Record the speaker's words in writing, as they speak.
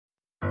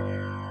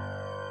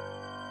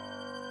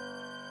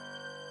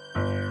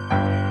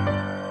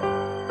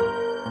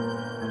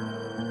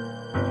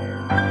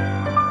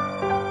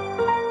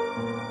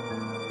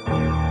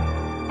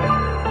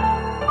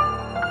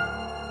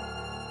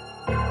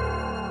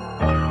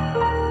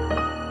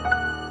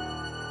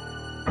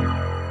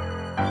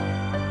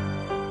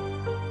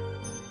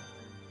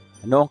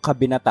Noong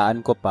kabinataan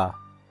ko pa,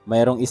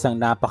 mayroong isang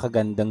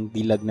napakagandang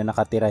dilag na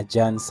nakatira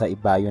dyan sa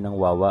ibayo ng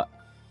Wawa.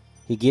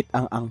 Higit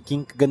ang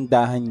angking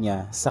kagandahan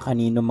niya sa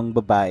kanino mang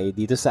babae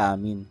dito sa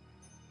amin.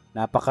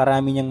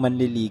 Napakarami niyang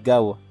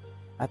manliligaw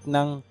at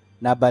nang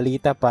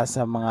nabalita pa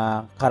sa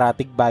mga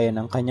karatig bayan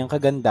ng kanyang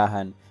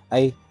kagandahan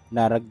ay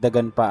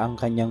naragdagan pa ang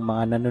kanyang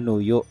mga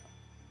nanunuyo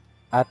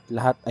at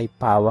lahat ay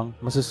pawang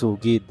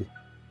masusugid.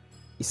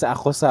 Isa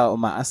ako sa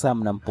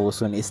umaasam ng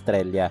puso ni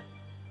Estrella.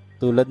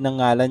 Tulad ng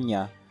ngalan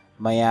niya,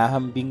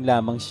 mayahambing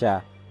lamang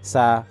siya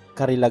sa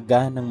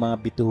karilagan ng mga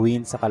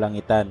bituin sa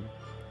kalangitan.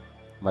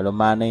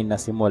 Malumanay na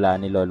simula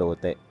ni Lolo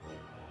Ute.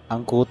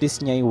 Ang kutis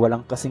niya ay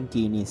walang kasing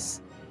kinis.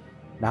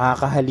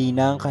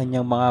 Nakakahalina ang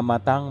kanyang mga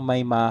matang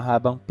may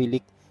mahabang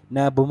pilik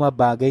na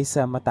bumabagay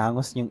sa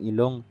matangos niyang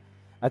ilong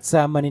at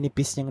sa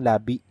maninipis niyang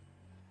labi.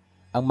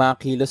 Ang mga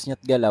kilos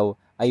niya't galaw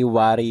ay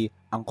wari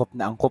angkop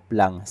na angkop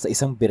lang sa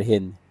isang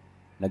birhen.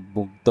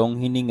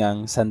 Nagbugtong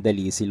hiningang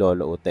sandali si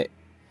Lolo Ute.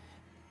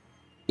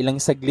 Ilang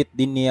saglit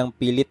din niyang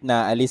pilit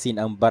na alisin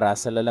ang bara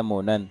sa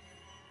lalamunan.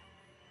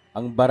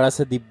 Ang bara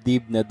sa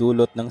dibdib na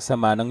dulot ng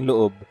sama ng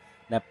loob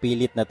na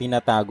pilit na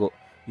tinatago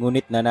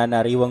ngunit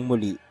nananariwang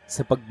muli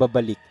sa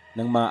pagbabalik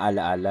ng mga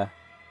alaala.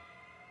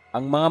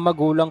 Ang mga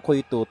magulang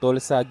ko'y tutol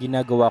sa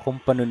ginagawa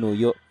kong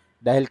panunuyo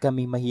dahil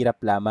kami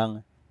mahirap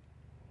lamang.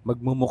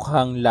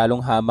 Magmumukhang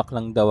lalong hamak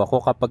lang daw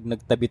ako kapag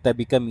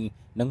nagtabi-tabi kami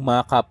ng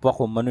mga kapwa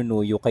ko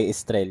manunuyo kay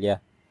Estrella.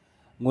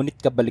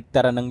 Ngunit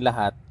kabaligtaran ng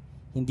lahat,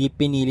 hindi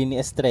pinili ni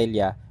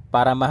Estrella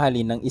para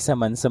mahalin ng isa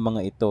man sa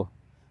mga ito.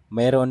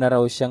 Mayroon na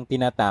raw siyang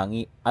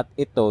tinatangi at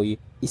ito'y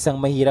isang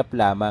mahirap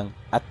lamang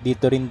at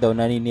dito rin daw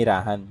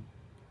naninirahan.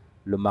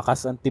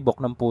 Lumakas ang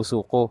tibok ng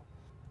puso ko.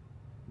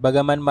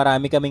 Bagaman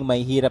marami kaming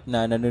mahihirap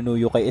na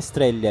nanunuyo kay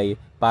Estrella ay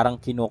parang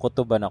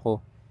kinukutuban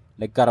ako.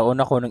 Nagkaroon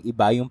ako ng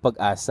iba yung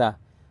pag-asa,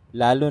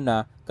 lalo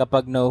na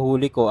kapag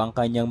nahuhuli ko ang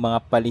kanyang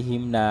mga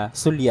palihim na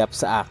sulyap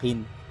sa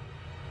akin.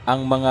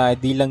 Ang mga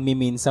di lang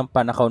miminsang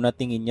panakaw na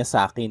tingin niya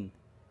sa akin.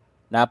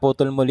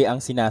 Naputol muli ang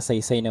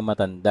sinasaysay ng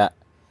matanda.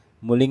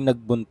 Muling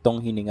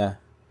nagbuntong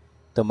hininga.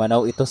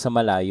 Tumanaw ito sa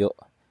malayo,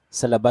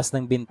 sa labas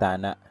ng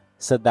bintana,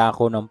 sa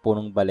dako ng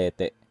punong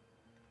balete.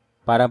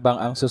 Para bang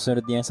ang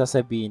susunod niyang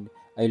sasabihin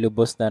ay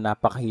lubos na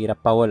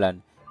napakahirap pawalan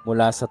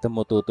mula sa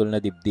tumututol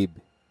na dibdib.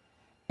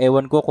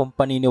 Ewan ko kung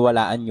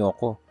paniniwalaan niyo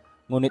ko,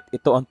 ngunit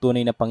ito ang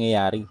tunay na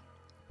pangyayari.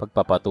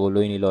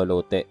 Pagpapatuloy ni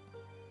Lolo Ute.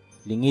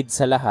 Lingid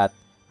sa lahat,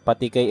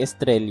 pati kay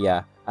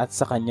Estrella at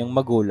sa kanyang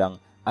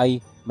magulang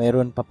ay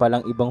mayroon pa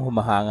palang ibang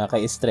humahanga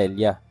kay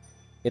Estrella.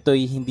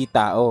 Ito'y hindi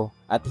tao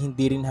at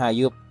hindi rin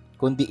hayop,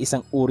 kundi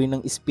isang uri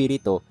ng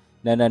espiritu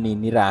na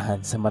naninirahan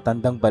sa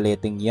matandang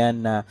baleteng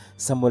yan na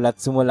sa mula't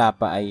simula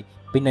pa ay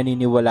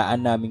pinaniniwalaan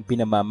naming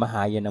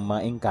pinamamahayan ng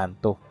mga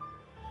engkanto.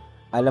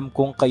 Alam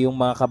kong kayong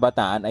mga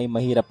kabataan ay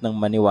mahirap nang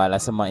maniwala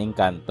sa mga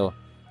engkanto,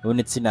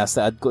 ngunit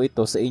sinasaad ko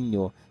ito sa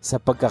inyo sa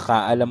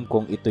pagkakaalam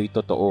kong ito'y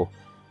totoo,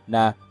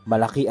 na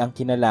malaki ang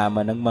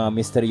kinalaman ng mga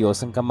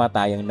misteryosong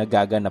kamatayang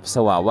nagaganap sa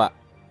Wawa.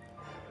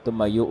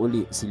 Tumayo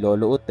uli si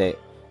Lolo Ute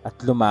at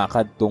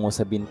lumakad tungo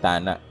sa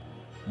bintana.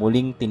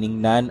 Muling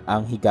tiningnan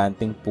ang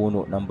higanteng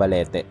puno ng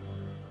balete.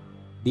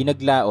 Di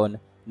naglaon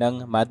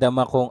nang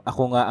madama kong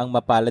ako nga ang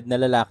mapalad na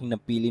lalaking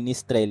napili ni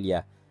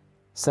Estrella.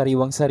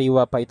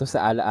 Sariwang-sariwa pa ito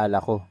sa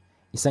alaala ko.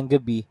 Isang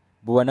gabi,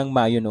 buwan ng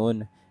Mayo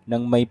noon,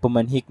 nang may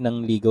pumanhik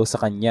ng ligaw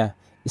sa kanya.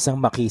 Isang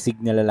makisig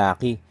na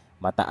lalaki,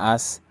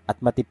 mataas at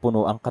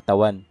matipuno ang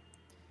katawan.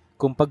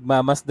 Kung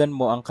pagmamasdan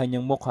mo ang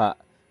kanyang mukha,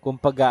 kung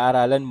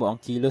pag-aaralan mo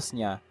ang kilos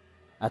niya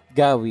at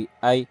gawi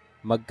ay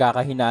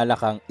magkakahinala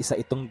kang isa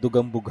itong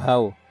dugang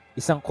bughaw,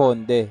 isang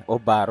konde o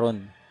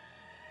baron.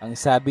 Ang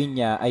sabi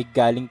niya ay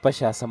galing pa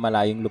siya sa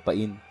malayong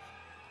lupain,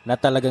 na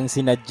talagang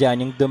sinadya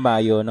niyang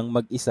dumayo ng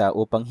mag-isa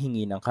upang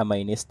hingi ng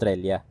kamay ni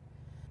Estrella.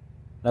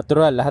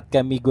 Natural, lahat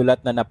kami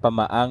gulat na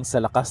napamaang sa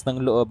lakas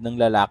ng loob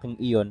ng lalaking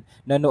iyon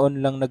na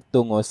noon lang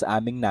nagtungo sa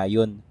aming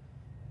nayon.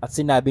 At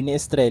sinabi ni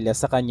Estrella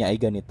sa kanya ay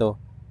ganito,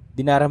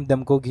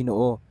 "Dinaramdam ko,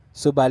 Ginoo,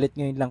 subalit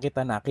ngayon lang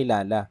kita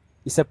nakilala.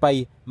 Isa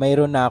pa'y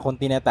mayroon na akong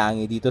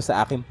tinatangi dito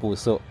sa aking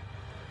puso."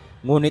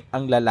 Ngunit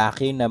ang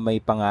lalaki na may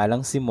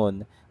pangalang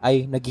Simon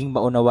ay naging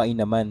maunawain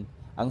naman.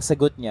 Ang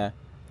sagot niya,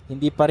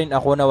 "Hindi pa rin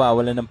ako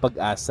nawawalan ng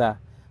pag-asa.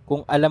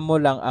 Kung alam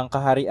mo lang ang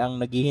kahariang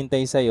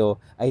naghihintay sa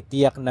iyo ay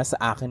tiyak na sa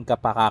akin ka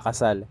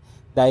pakakasal.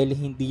 Dahil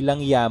hindi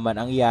lang yaman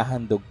ang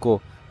ihahandog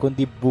ko,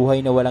 kundi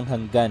buhay na walang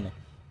hanggan.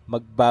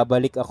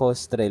 Magbabalik ako,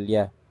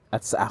 Estrella,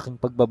 at sa aking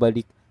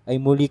pagbabalik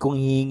ay muli kong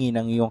hihingi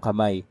ng iyong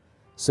kamay.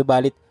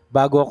 Subalit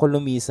bago ako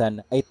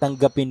lumisan ay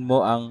tanggapin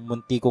mo ang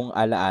munti kong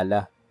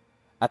alaala."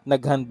 At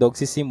naghandog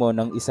si Simon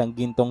ng isang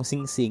gintong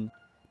singsing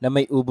na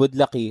may ubod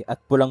laki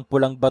at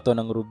pulang-pulang bato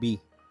ng ruby.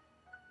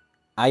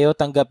 Ayaw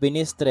tanggapin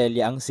ni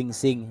Estrella ang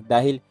singsing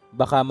dahil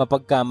baka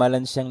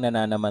mapagkamalan siyang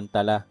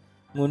nananamantala.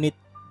 Ngunit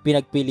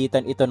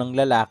pinagpilitan ito ng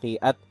lalaki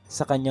at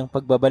sa kanyang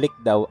pagbabalik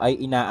daw ay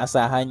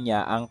inaasahan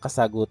niya ang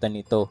kasagutan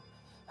nito.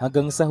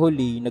 Hanggang sa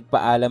huli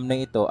nagpaalam na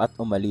ito at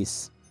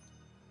umalis.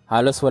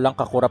 Halos walang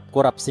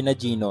kakurap-kurap sina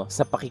Gino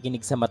sa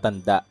pakikinig sa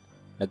matanda.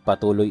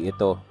 Nagpatuloy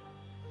ito.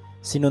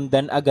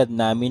 Sinundan agad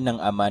namin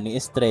ng ama ni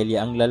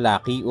Estrella ang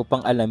lalaki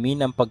upang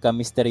alamin ang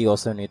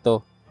pagkamisteryoso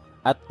nito.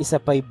 At isa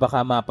pa'y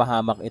baka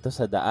mapahamak ito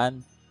sa daan.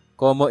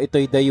 Komo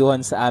ito'y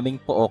dayuhan sa aming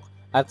pook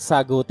at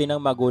sagutin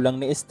ng magulang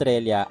ni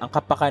Estrella ang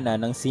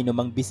kapakanan ng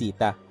sinumang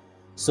bisita.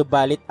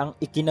 Subalit ang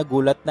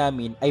ikinagulat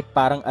namin ay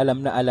parang alam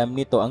na alam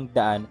nito ang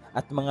daan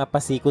at mga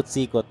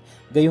pasikot-sikot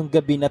gayong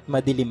gabi na't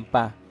madilim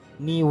pa.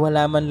 Ni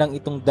wala man lang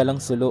itong dalang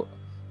sulo.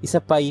 Isa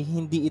pa'y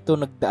hindi ito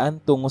nagdaan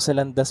tungo sa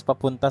landas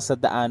papunta sa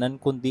daanan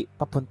kundi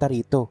papunta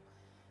rito.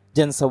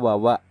 Diyan sa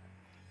Wawa,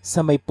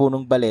 sa may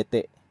punong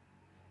balete.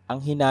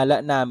 Ang hinala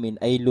namin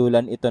ay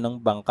lulan ito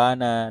ng bangka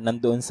na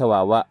nandoon sa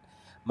Wawa.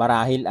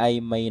 Marahil ay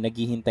may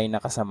naghihintay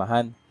na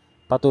kasamahan.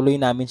 Patuloy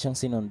namin siyang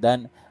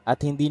sinundan at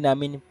hindi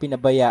namin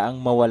pinabayaang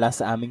mawala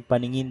sa aming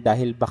paningin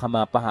dahil baka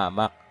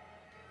mapahamak.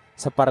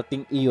 Sa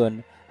parting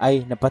iyon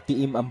ay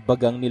napatiim ang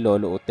bagang ni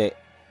Lolo Ute.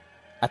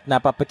 At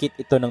napapakit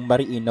ito ng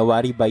mariin na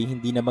waribay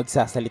hindi na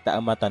magsasalita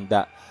ang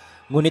matanda.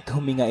 Ngunit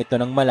huminga ito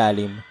ng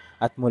malalim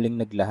at muling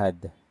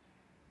naglahad.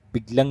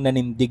 Biglang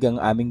nanindig ang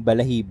aming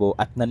balahibo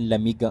at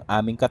nanlamig ang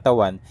aming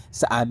katawan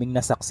sa aming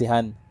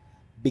nasaksihan.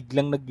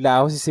 Biglang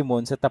naglaho si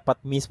Simon sa tapat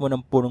mismo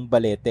ng punong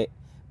balete.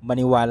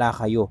 Maniwala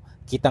kayo,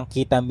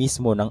 kitang-kita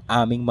mismo ng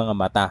aming mga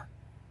mata.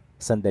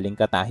 Sandaling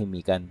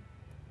katahimikan.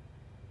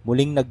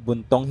 Muling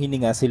nagbuntong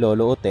hininga si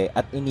Lolo Ute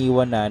at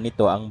iniwan na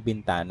nito ang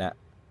bintana.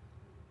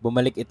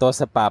 Bumalik ito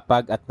sa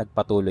papag at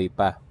nagpatuloy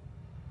pa.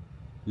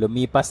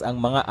 Lumipas ang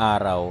mga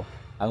araw,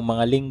 ang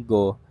mga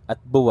linggo at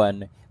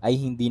buwan ay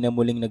hindi na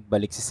muling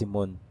nagbalik si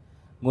Simon.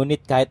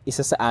 Ngunit kahit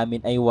isa sa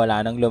amin ay wala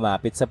nang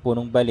lumapit sa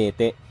punong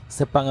balete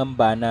sa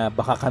pangamba na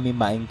baka kami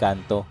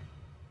maengkanto.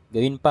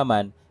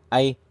 Gayunpaman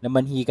ay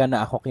namanhika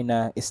na ako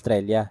kina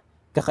Estrella.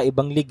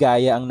 Kakaibang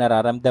ligaya ang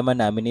nararamdaman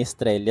namin ni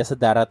Estrella sa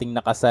darating na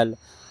kasal.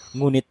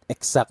 Ngunit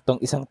eksaktong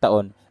 1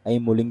 taon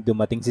ay muling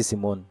dumating si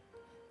Simon.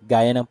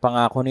 Gaya ng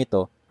pangako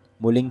nito,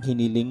 muling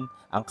hiniling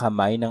ang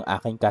kamay ng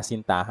aking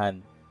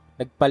kasintahan.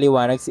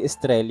 Nagpaliwanag si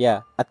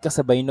Estrella at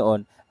kasabay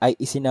noon ay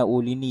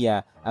isinauli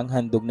niya ang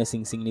handog na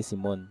singsing ni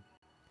Simon.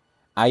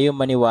 Ayaw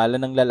maniwala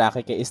ng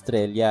lalaki kay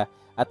Estrella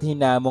at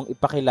hinamong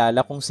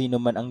ipakilala kung sino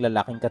man ang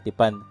lalaking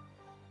katipan.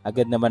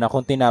 Agad naman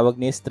akong tinawag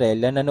ni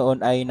Estrella na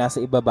noon ay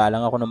nasa ibaba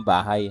lang ako ng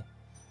bahay.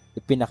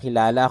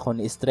 Ipinakilala ako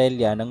ni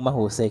Estrella ng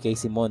mahusay kay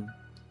Simon.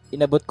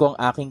 Inabot ko ang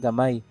aking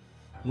kamay,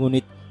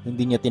 ngunit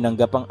hindi niya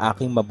tinanggap ang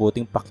aking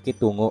mabuting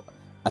pakikitungo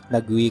at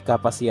nagwika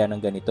pa siya ng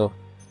ganito.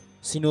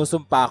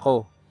 Sinusumpa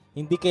ko,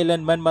 hindi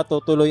kailanman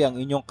matutuloy ang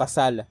inyong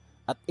kasal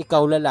at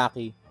ikaw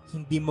lalaki,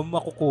 hindi mo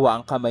makukuha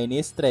ang kamay ni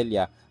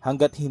Estrella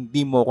hanggat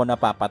hindi mo ko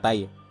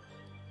napapatay.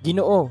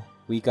 Ginoo,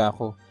 wika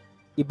ko,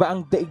 iba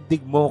ang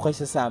daigdig mo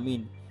kaysa sa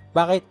amin.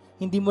 Bakit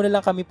hindi mo na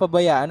lang kami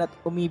pabayaan at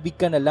umibig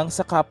ka na lang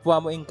sa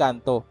kapwa mo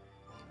engkanto?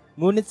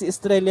 Ngunit si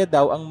Estrella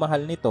daw ang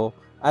mahal nito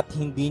at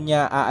hindi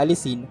niya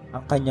aalisin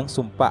ang kanyang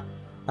sumpa.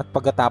 At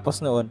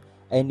pagkatapos noon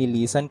ay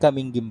nilisan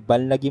kaming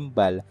gimbal na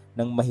gimbal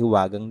ng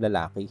mahiwagang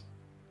lalaki.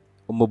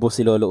 Umubo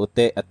si Lolo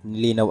Ute at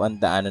nilinaw ang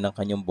daanan ng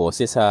kanyang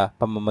boses sa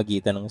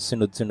pamamagitan ng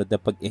sunod-sunod na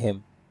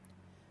pag-ihim.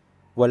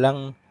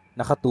 Walang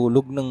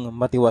nakatulog ng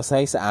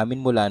matiwasay sa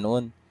amin mula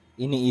noon.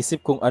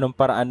 Iniisip kung anong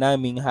paraan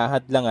naming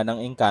hahadlangan ang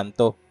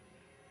engkanto.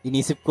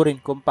 Inisip ko rin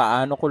kung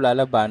paano ko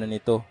lalabanan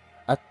ito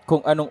at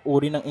kung anong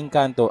uri ng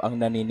engkanto ang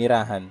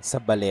naninirahan sa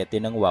balete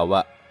ng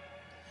Wawa.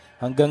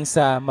 Hanggang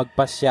sa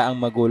magpasya ang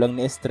magulang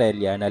ni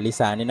Estrella na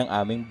lisanin ang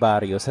aming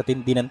baryo sa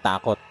tindi ng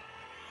takot.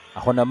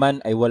 Ako naman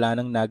ay wala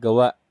nang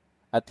nagawa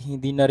at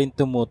hindi na rin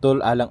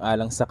tumutol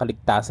alang-alang sa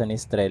kaligtasan ni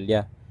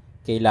Estrella.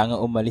 Kailangang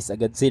umalis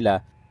agad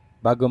sila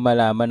bago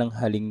malaman ang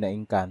haling na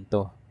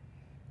engkanto.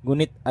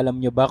 Ngunit alam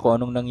niyo ba kung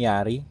anong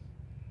nangyari?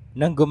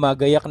 Nang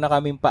gumagayak na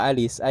kaming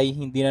paalis ay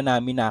hindi na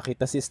namin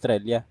nakita si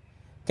Estrella.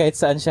 Kahit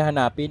saan siya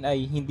hanapin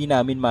ay hindi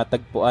namin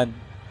matagpuan.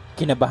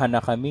 Kinabahan na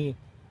kami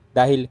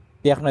dahil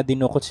tiyak na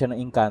dinukot siya ng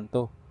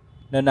engkanto.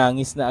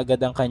 Nanangis na agad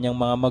ang kanyang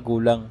mga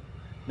magulang.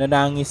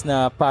 Nanangis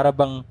na para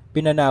bang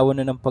pinanawan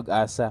na ng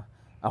pag-asa.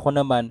 Ako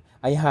naman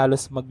ay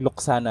halos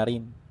magluksa na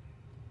rin.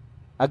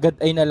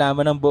 Agad ay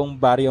nalaman ng buong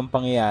baryo ang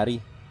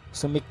pangyayari.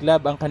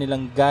 Sumiklab ang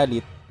kanilang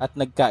galit at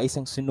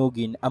nagkaisang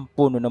sunugin ang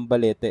puno ng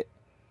balete.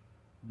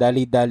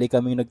 Dali-dali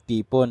kaming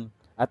nagtipon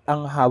at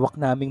ang hawak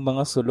naming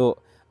mga sulo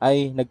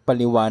ay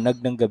nagpaliwanag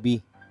ng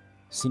gabi.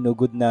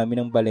 Sinugod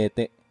namin ang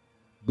balete.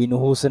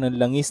 Binuhusan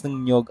ng langis ng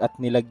nyog at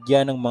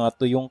nilagyan ng mga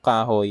tuyong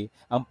kahoy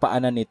ang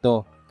paanan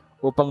nito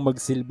upang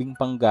magsilbing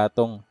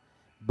panggatong.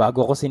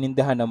 Bago ko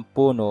sinindahan ng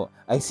puno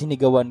ay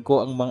sinigawan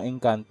ko ang mga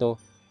engkanto.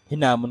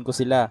 Hinamon ko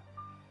sila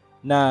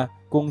na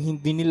kung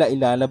hindi nila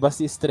ilalabas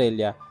si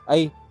Estrella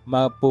ay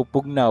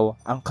mapupugnaw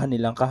ang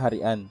kanilang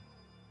kaharian.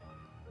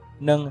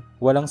 Nang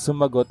walang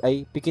sumagot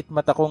ay pikit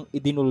mata kong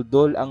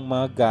idinuldol ang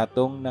mga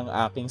gatong ng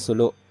aking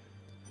sulo.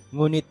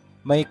 Ngunit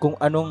may kung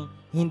anong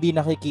hindi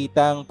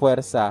nakikita ang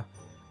puwersa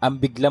ang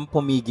biglang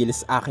pumigil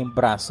sa aking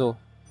braso.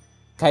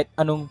 Kahit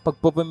anong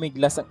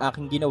pagpupumiglas ang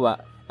aking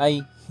ginawa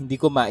ay hindi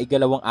ko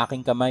maigalaw ang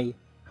aking kamay.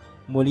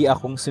 Muli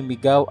akong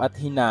sumigaw at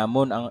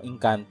hinamon ang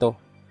engkanto.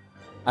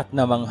 At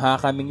namangha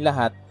kaming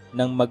lahat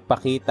nang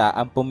magpakita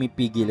ang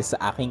pumipigil sa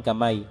aking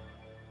kamay.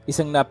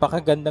 Isang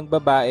napakagandang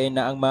babae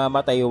na ang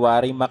mamatay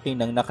waring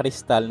makinang na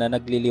kristal na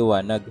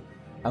nagliliwanag.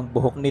 Ang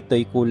buhok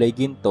nito'y kulay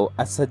ginto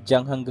at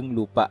sadyang hanggang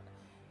lupa.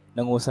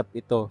 Nangusap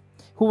ito,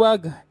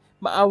 "Huwag!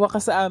 Maawa ka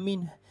sa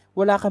amin!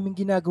 Wala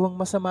kaming ginagawang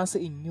masama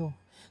sa inyo.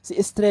 Si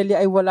Estrella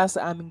ay wala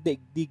sa aming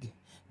daigdig.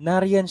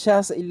 Nariyan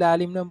siya sa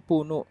ilalim ng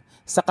puno,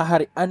 sa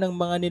kaharian ng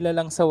mga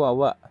nilalang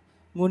sawawa.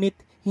 Ngunit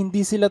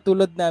hindi sila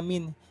tulad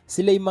namin.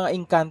 Sila'y mga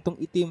engkantong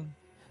itim.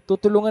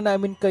 Tutulungan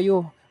namin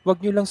kayo.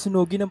 Huwag niyo lang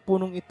sunugin ang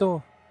punong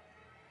ito.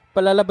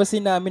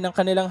 Palalabasin namin ang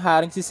kanilang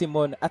haring si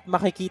Simon at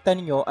makikita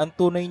ninyo ang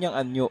tunay niyang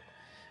anyo.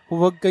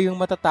 Huwag kayong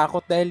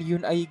matatakot dahil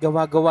yun ay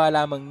gawa-gawa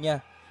lamang niya.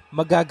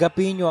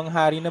 Magagapi niyo ang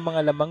hari ng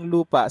mga lamang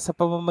lupa sa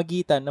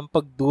pamamagitan ng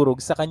pagdurog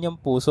sa kanyang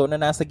puso na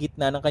nasa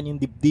gitna ng kanyang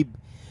dibdib.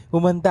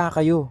 Humanda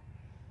kayo."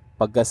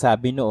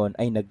 Pagkasabi noon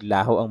ay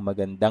naglaho ang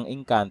magandang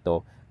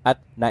engkanto at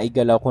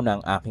naigalaw ko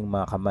na ang aking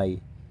mga kamay.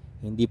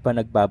 Hindi pa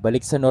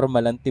nagbabalik sa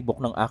normal ang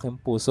tibok ng aking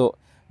puso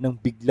nang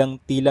biglang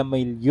tila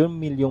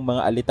milyon-milyong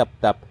mga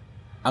alitaptap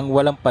ang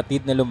walang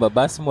patid na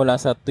lumabas mula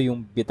sa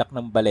tuyong bitak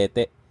ng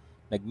balete.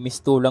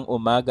 Nagmistulang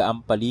umaga ang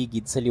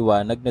paligid sa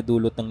liwanag na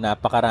dulot ng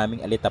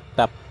napakaraming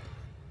alitaptap.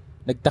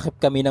 Nagtakip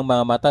kami ng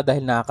mga mata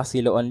dahil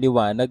nakakasilaw ang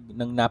liwanag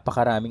ng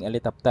napakaraming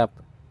alitaptap.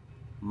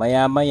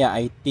 Maya-maya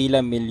ay tila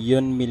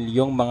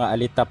milyon-milyong mga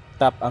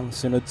alitaptap ang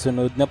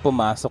sunod-sunod na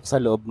pumasok sa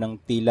loob ng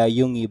tila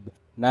yungib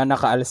na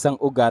nakaalsang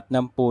ugat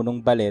ng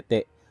punong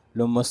balete.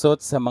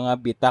 Lumusot sa mga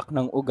bitak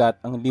ng ugat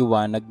ang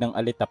liwanag ng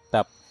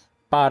alitaptap.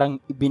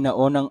 Parang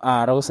ibinaon ng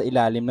araw sa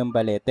ilalim ng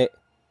balete.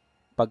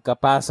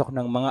 Pagkapasok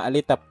ng mga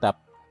alitaptap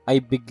ay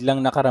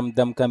biglang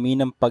nakaramdam kami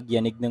ng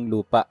pagyanig ng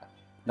lupa.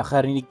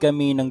 Nakarinig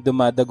kami ng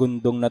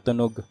dumadagundong na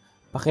tunog.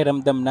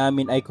 Pakiramdam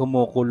namin ay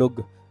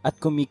kumukulog at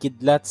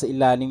kumikidlat sa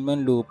ilalim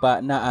ng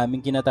lupa na aming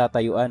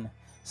kinatatayuan.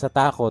 Sa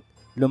takot,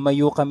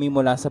 lumayo kami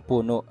mula sa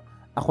puno.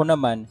 Ako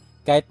naman,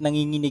 kahit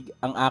nanginginig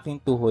ang aking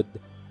tuhod,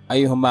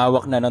 ay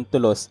humawak na ng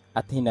tulos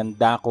at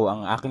hinanda ko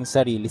ang aking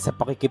sarili sa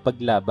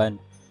pakikipaglaban.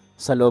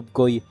 Sa loob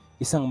ko'y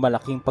isang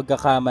malaking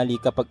pagkakamali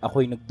kapag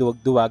ako'y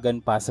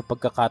nagduwag-duwagan pa sa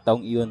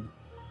pagkakataong iyon.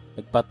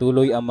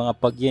 Nagpatuloy ang mga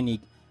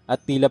pagyanig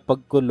at tila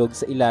pagkulog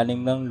sa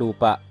ilalim ng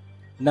lupa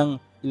ng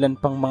ilan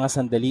pang mga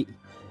sandali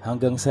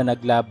hanggang sa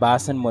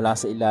naglabasan mula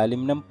sa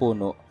ilalim ng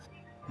puno,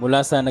 mula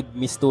sa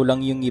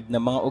nagmistulang yungib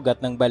ng mga ugat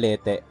ng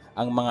balete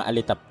ang mga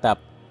alitaptap.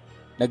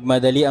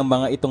 Nagmadali ang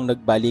mga itong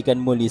nagbalikan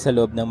muli sa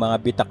loob ng mga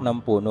bitak ng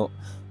puno.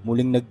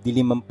 Muling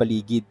nagdilim ang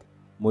paligid.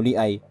 Muli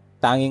ay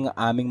tanging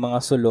aming mga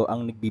sulo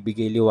ang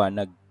nagbibigay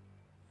liwanag.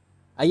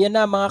 "Ayan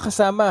na mga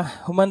kasama,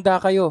 humanda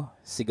kayo,"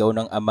 sigaw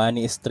ng ama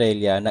ni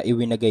Estrella na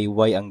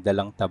iwinagayway ang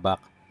dalang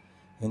tabak.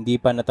 Hindi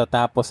pa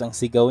natatapos ang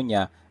sigaw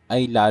niya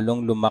ay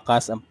lalong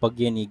lumakas ang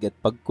pagyanig at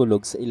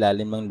pagkulog sa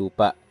ilalim ng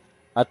lupa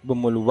at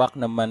bumulwak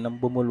naman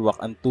ng bumulwak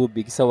ang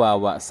tubig sa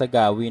wawa sa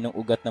gawi ng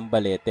ugat ng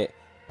balete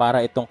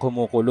para itong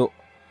kumukulo.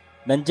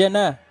 "Nandyan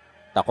na!"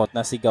 Takot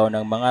na sigaw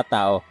ng mga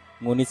tao.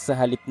 Ngunit sa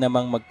halip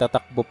namang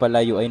magtatakbo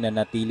palayo ay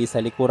nanatili sa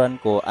likuran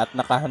ko at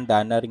nakahanda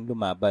na ring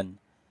lumaban.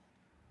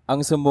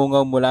 Ang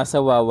sumungaw mula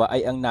sa wawa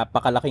ay ang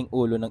napakalaking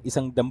ulo ng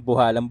isang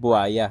dambuhalang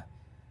buhaya.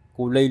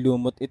 Kulay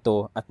lumot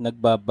ito at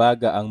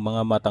nagbabaga ang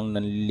mga matang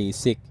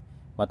nanlilisik.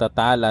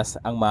 Matatalas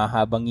ang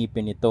mahabang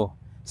ngipin nito.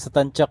 Sa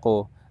tansya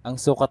ko, ang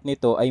sukat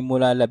nito ay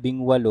mula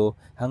 18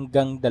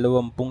 hanggang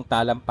 20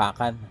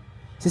 talampakan.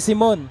 "Si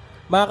Simon!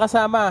 Mga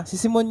kasama! Si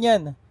Simon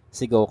yan!"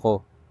 sigaw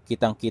ko.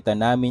 Kitang-kita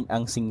namin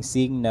ang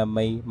singsing na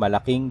may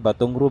malaking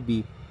batong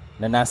ruby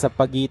na nasa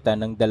pagitan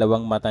ng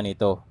dalawang mata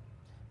nito.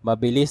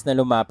 Mabilis na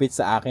lumapit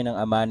sa akin ang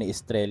ama ni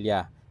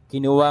Estrella.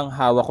 Kinuha ang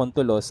hawak kong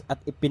tulos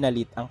at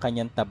ipinalit ang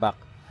kanyang tabak.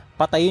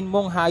 "Patayin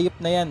mo ang hayop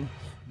na yan.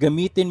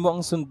 Gamitin mo ang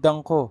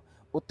sundang ko.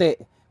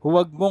 Ute,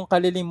 huwag mong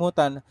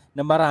kalilimutan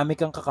na marami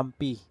kang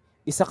kakampi.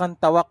 Isa kang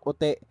tawak,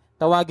 Ute.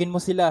 Tawagin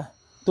mo sila.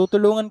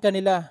 Tutulungan ka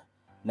nila."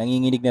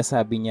 Nanginginig na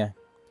sabi niya.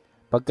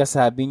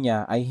 Pagkasabi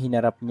niya ay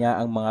hinarap niya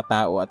ang mga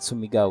tao at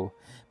sumigaw,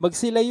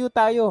 "Magsilayo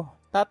tayo.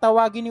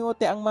 Tatawagin ni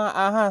Ute ang mga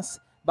ahas.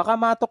 Baka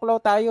matuklaw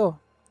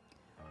tayo."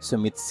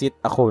 Sumitsit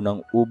ako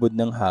ng ubod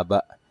ng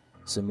haba.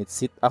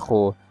 Sumitsit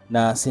ako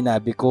na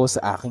sinabi ko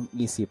sa aking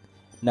isip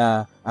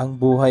na ang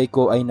buhay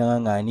ko ay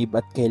nanganganib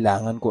at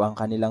kailangan ko ang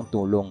kanilang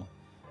tulong.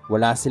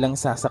 Wala silang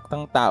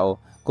sasaktang tao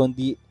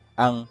kundi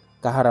ang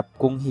kaharap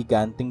kong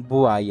higanting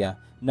buhaya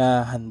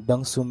na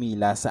handang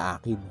sumila sa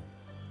akin.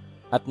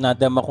 At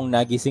nadama kong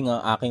nagising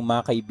ang aking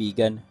mga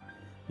kaibigan.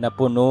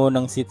 Napuno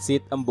ng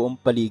sitsit ang buong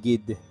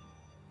paligid.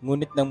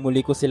 Ngunit nang muli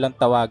ko silang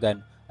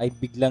tawagan ay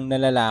biglang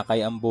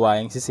nalalakay ang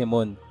buhayang si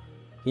Simon.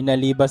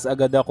 Hinalibas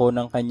agad ako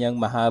ng kanyang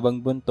mahabang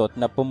buntot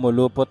na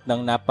pumulupot ng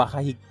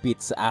napakahigpit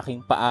sa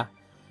aking paa.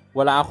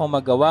 Wala akong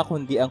magawa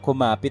kundi ang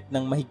kumapit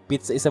ng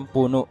mahigpit sa isang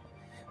puno.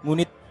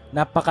 Ngunit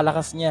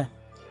napakalakas niya.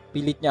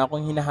 Pilit niya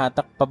akong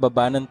hinahatak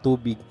pababa ng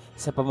tubig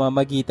sa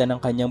pamamagitan ng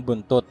kanyang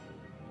buntot.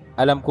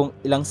 Alam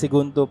kong ilang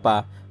segundo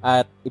pa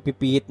at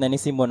ipipihit na ni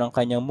Simon ang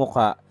kanyang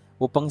muka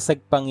upang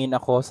sagpangin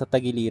ako sa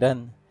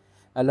tagiliran.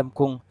 Alam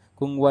kong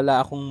Kung wala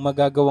akong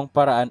magagawang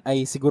paraan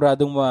ay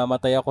siguradong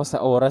mamamatay ako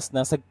sa oras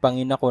na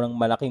sagpangin ako ng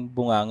malaking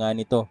bunganga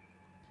nito.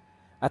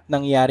 At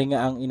nangyari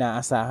nga ang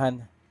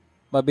inaasahan.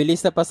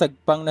 Mabilis na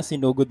pasagpang na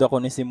sinugod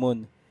ako ni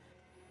Simon.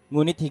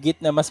 Ngunit higit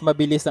na mas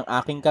mabilis ang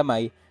aking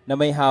kamay na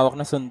may hawak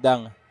na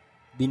sundang.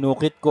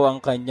 Dinukit ko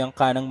ang kanyang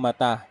kanang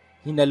mata.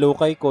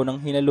 Hinalukay ko ng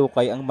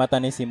hinalukay ang mata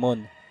ni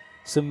Simon.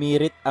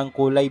 Sumirit ang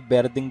kulay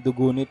berdeng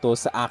dugo nito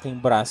sa aking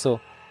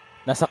braso.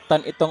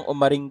 Nasaktan itong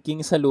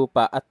umaringking sa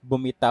lupa at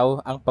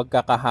bumitaw ang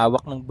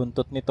pagkakahawak ng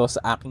buntot nito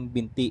sa aking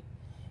binti.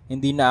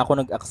 Hindi na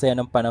ako nag-aksaya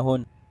ng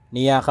panahon.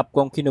 Niyakap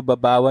kong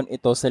kinubabawan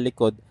ito sa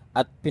likod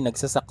at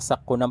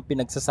pinagsasaksak ko ng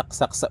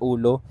pinagsasaksak sa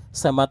ulo,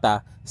 sa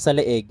mata, sa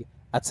leeg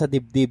at sa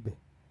dibdib.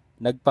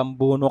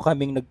 Nagpambuno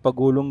kaming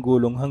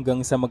nagpagulong-gulong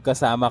hanggang sa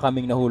magkasama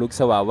kaming nahulog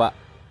sa wawa.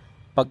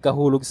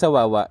 Pagkahulog sa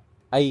wawa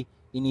ay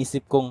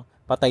inisip kong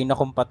patay na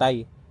kong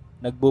patay.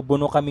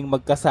 Nagbubuno kaming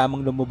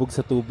magkasamang lumubog sa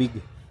tubig.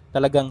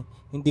 Talagang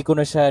hindi ko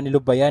na siya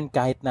nilubayan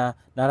kahit na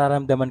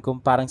nararamdaman kong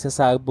parang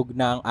sasabog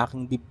na ang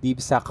aking dibdib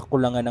sa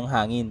kakulangan ng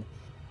hangin.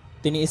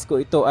 Tiniis ko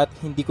ito at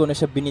hindi ko na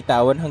siya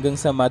binitawan hanggang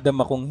sa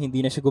madama kong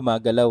hindi na siya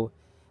gumagalaw.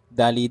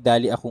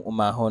 Dali-dali akong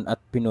umahon at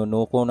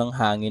pinuno ko ng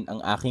hangin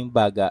ang aking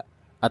baga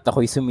at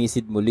ako'y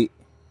sumisid muli.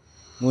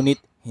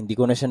 Ngunit hindi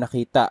ko na siya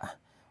nakita.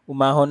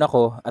 Umahon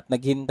ako at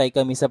naghintay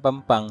kami sa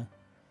pampang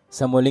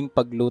sa muling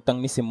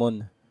paglutang ni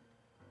Simon.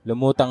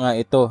 Lumutang nga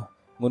ito,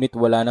 ngunit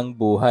wala ng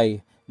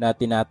buhay na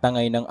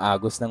tinatangay ng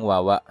agos ng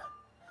wawa.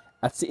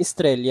 At si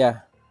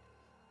Estrella,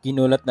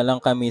 ginulat na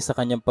lang kami sa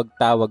kanyang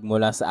pagtawag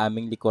mula sa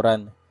aming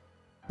likuran.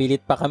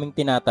 Pilit pa kaming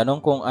tinatanong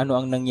kung ano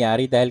ang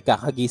nangyari dahil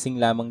kakagising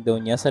lamang daw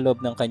niya sa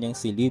loob ng kanyang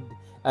silid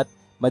at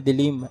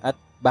madilim at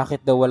bakit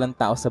daw walang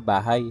tao sa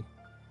bahay.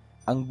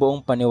 Ang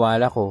buong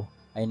paniwala ko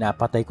ay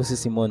napatay ko si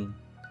Simon.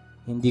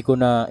 Hindi ko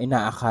na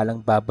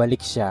inaakalang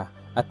babalik siya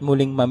at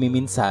muling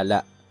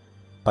mamiminsala.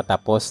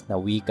 Patapos na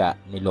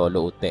wika ni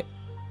Lolo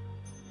Ute.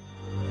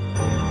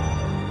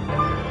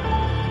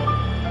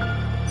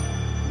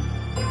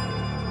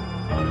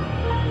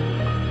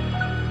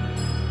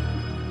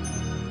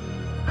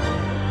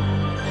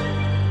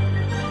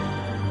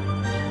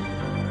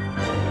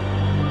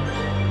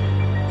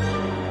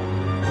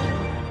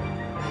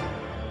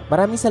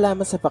 Maraming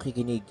salamat sa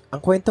pakikinig.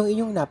 Ang kwentong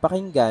inyong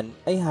napakinggan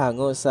ay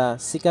hango sa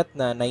sikat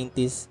na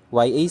 90s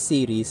YA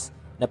series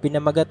na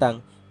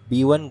pinamagatang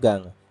B1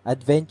 Gang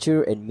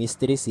Adventure and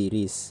Mystery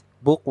Series,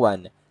 Book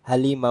 1,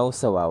 Halimaw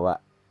sa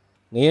Wawa.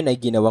 Ngayon ay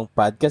ginawang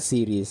podcast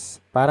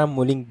series para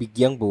muling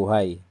bigyang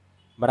buhay.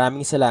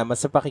 Maraming salamat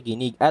sa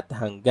pakikinig at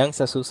hanggang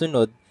sa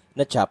susunod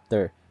na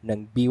chapter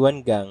ng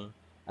B1 Gang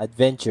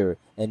Adventure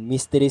and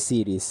Mystery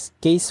Series,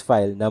 Case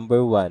File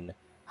Number 1,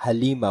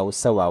 Halimaw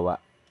sa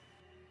Wawa.